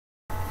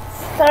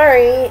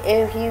sorry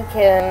if you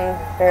can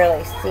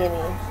barely see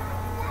me.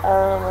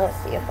 Let's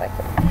see if I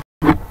can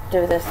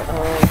do this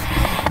on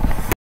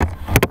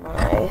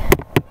my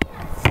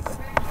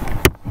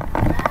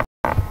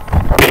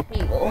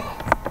table.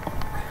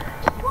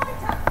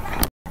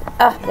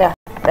 Ah, yeah,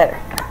 better.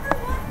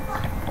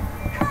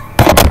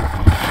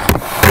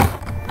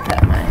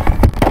 Got my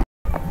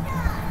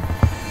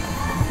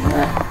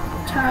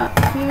laptop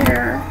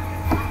here.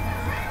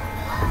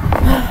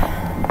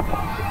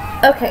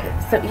 Okay,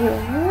 so you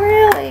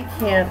really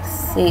can't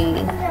see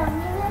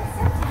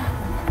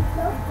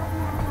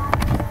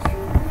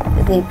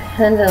the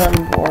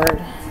pendulum board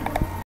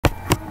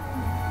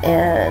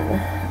and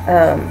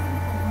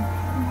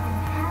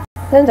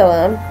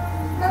pendulum.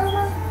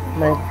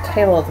 My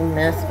table is a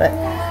mess, but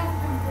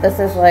this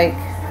is like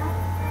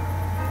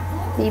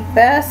the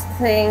best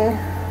thing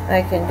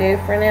I can do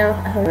for now.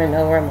 I don't even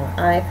know where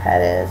my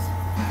iPad is.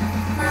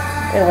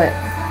 It went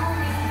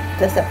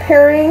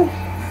disappearing.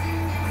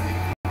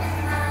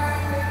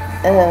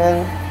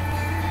 And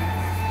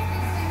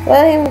what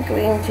I am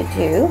going to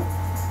do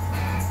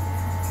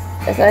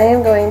is I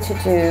am going to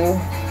do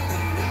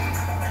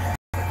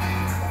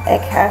a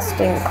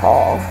casting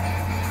call.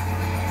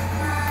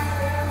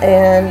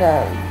 And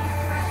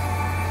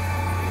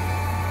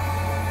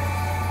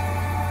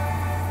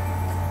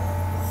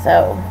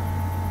so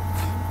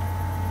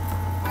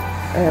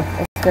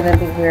it's going to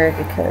be weird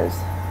because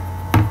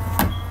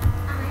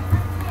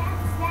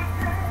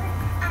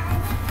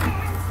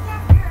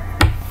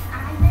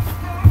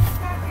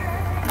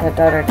my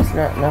daughter does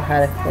not know how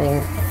to clean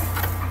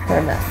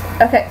her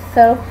mess. Okay,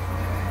 so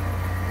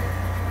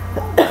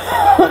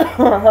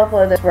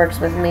hopefully this works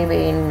with me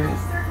being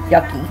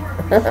yucky.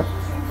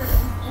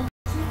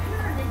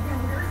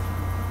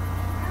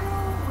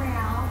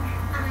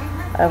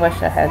 I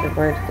wish I had the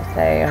words to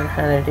say on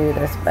how to do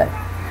this, but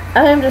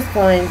I'm just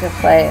going to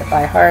play it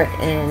by heart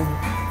and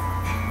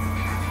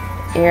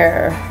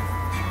ear.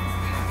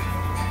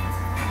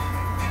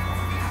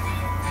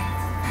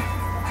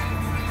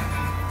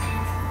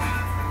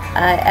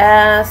 I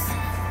ask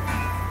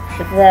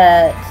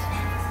that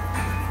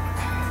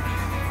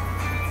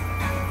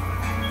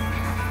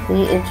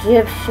the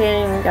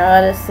Egyptian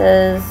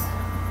goddesses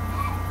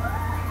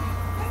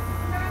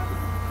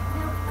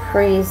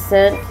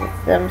present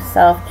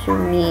themselves to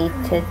me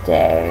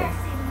today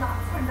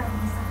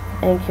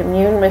and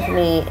commune with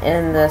me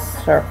in this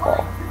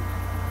circle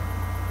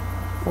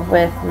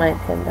with my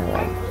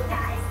pendulum.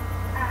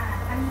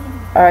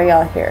 Are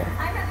y'all here?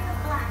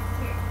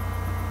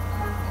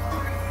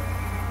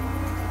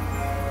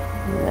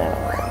 No.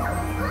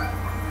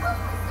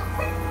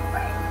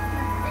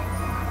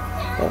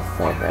 That's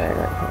so very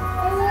not here.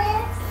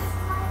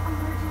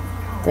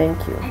 Thank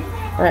you.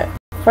 Alright,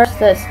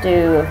 first let's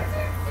do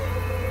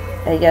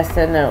a yes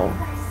and no.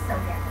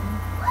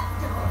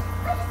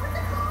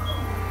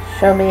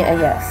 Show me a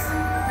yes.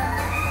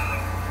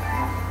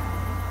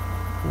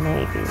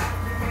 Maybe.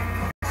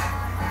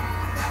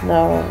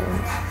 No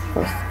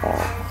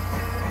response.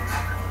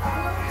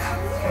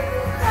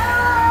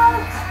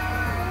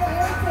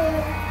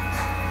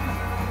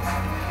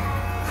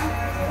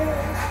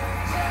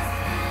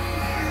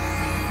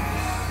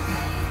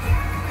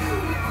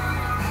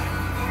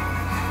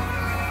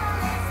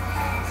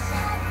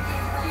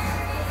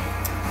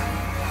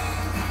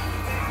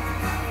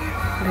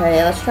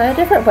 Okay, let's try a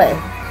different way.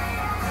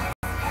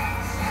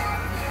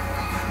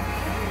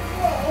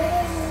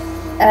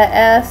 I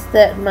ask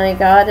that my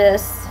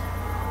goddess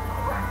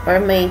or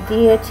my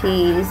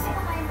deities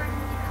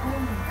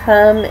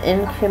come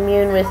and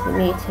commune with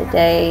me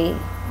today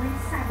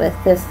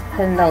with this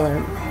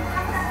pendulum.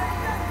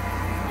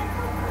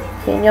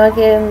 Can y'all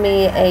give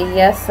me a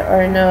yes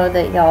or no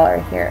that y'all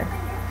are here?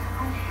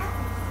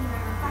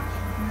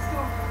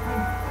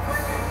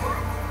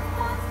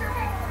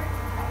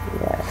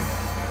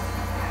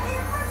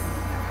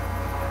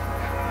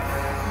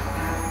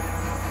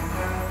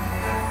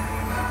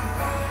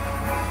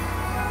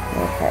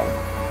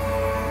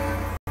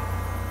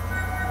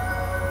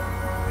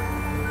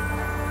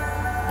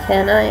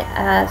 Can I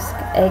ask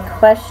a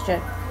question?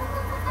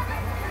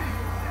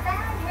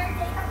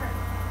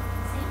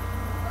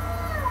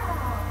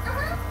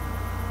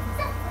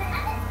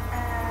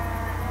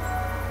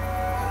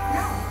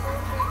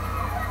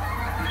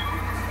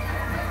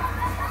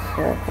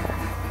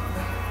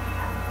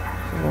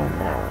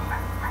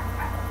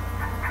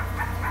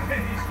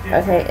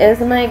 Okay, is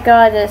my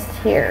goddess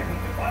here?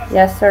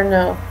 Yes or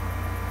no?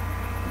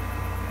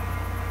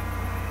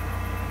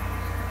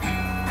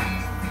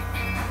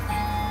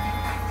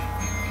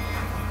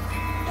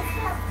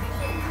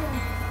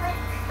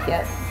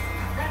 Yes.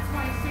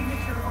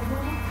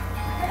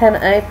 Can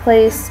I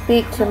please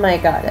speak to my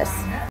goddess?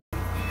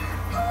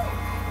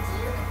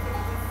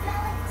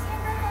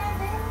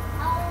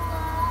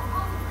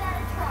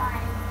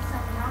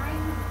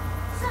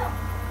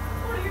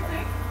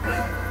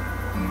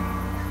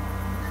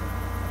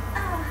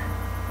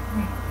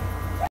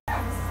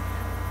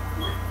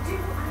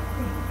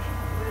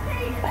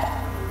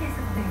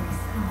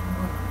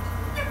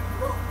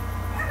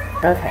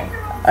 Okay.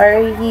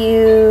 Are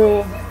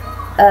you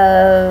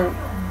of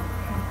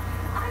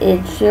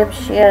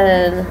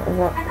Egyptian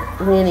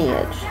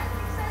lineage?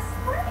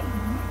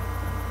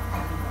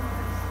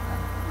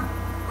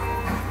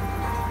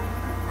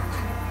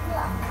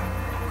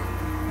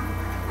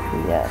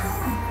 Yes.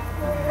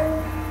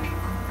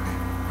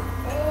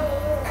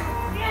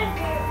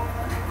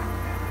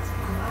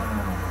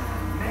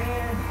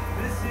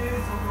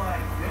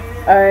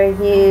 Are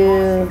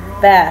you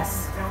Bass?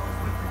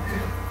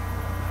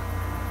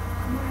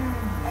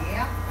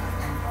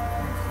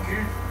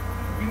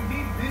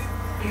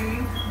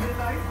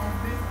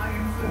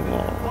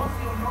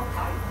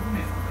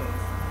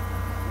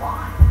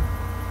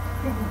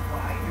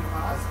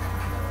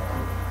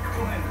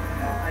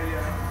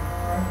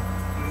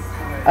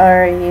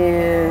 Are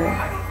you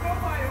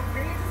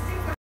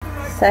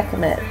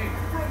Sekhmet?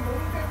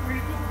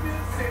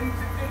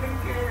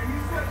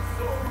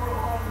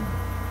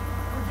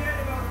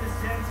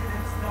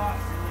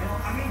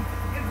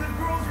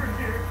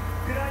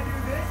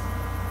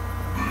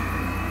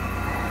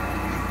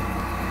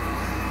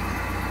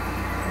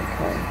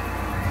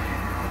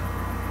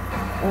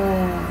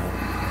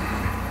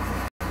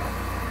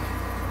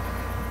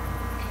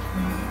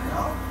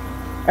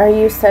 Are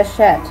you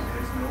Sachet?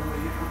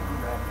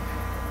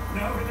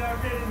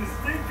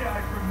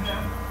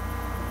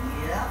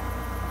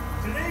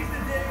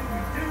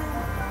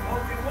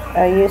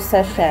 Are you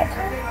Sachet?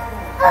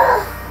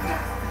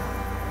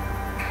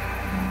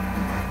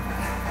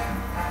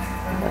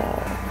 No.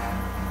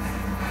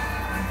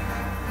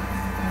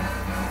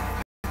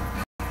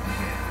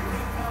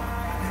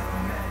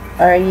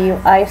 Are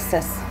you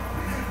Isis?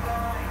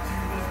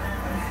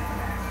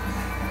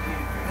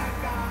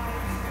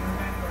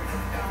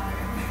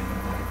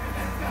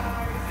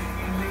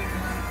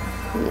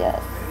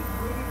 Yes.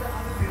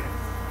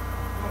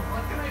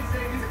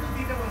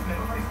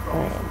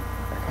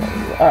 Okay,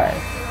 you are.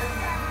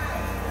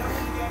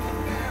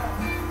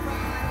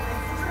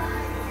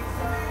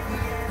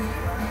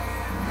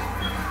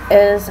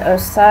 Is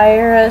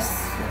Osiris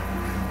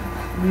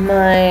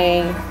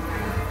my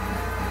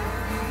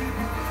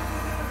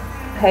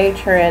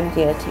patron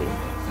deity?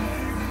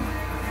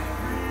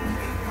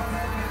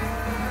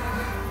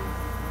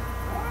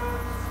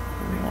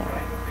 No.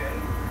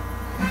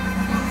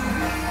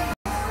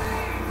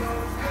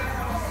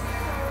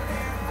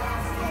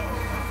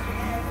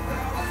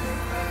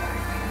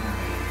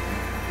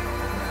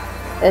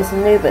 Is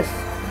Anubis?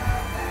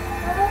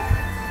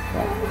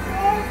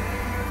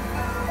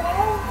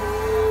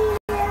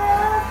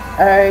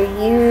 Are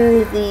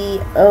you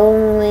the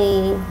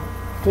only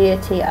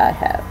deity I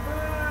have?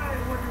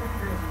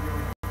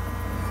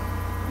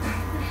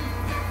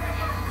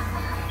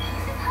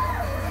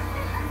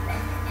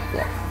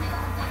 Yes.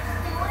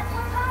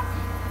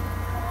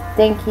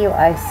 Thank you,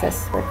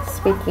 Isis, for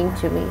speaking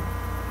to me.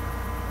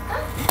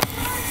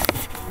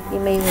 You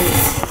may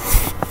leave.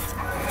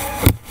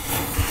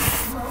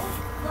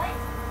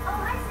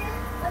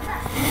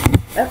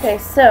 Okay,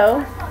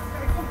 so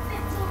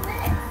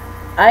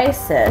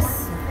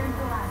Isis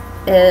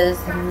is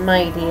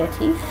my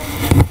deity,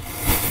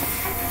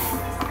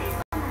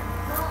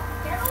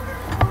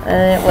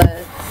 and it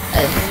was a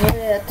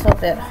little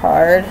bit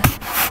hard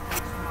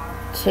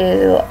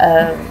to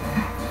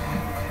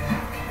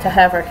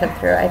have her come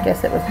through. I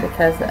guess it was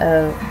because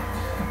of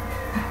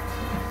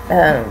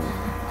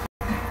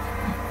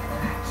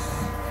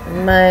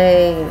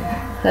my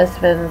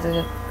husband's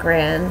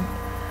grand,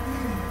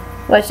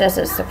 which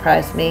doesn't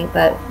surprise me,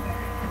 but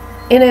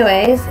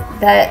anyways,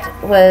 that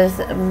was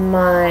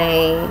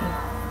my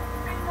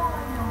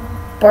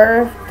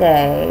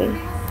birthday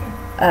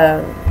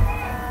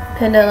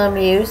pendulum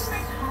use.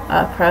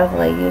 I'll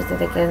probably use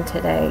it again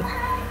today.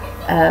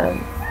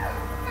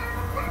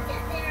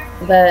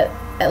 But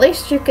at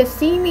least you could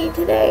see me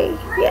today.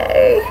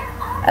 Yay!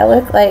 I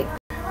look like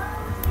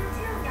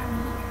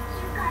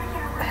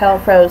hell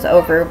froze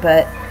over,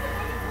 but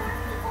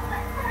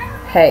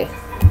hey,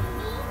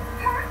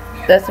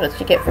 that's what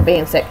you get for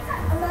being sick.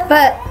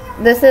 But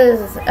this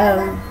is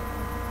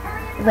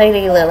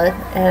Lady Lilith,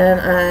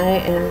 and I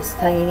am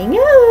signing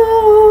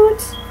out.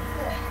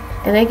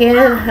 And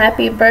again,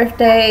 happy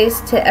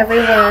birthdays to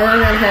everyone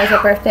that has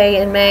a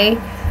birthday in May.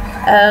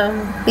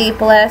 Be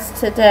blessed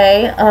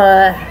today.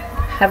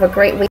 Have a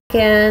great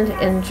weekend.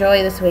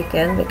 Enjoy this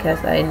weekend,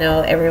 because I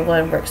know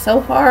everyone works so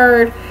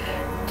hard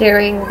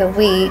during the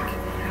week,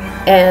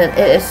 and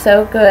it is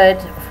so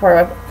good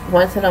for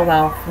once in a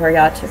while for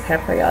y'all to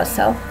pamper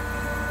yourself.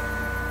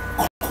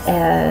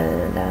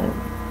 And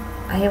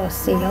I will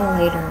see y'all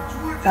later.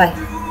 Bye.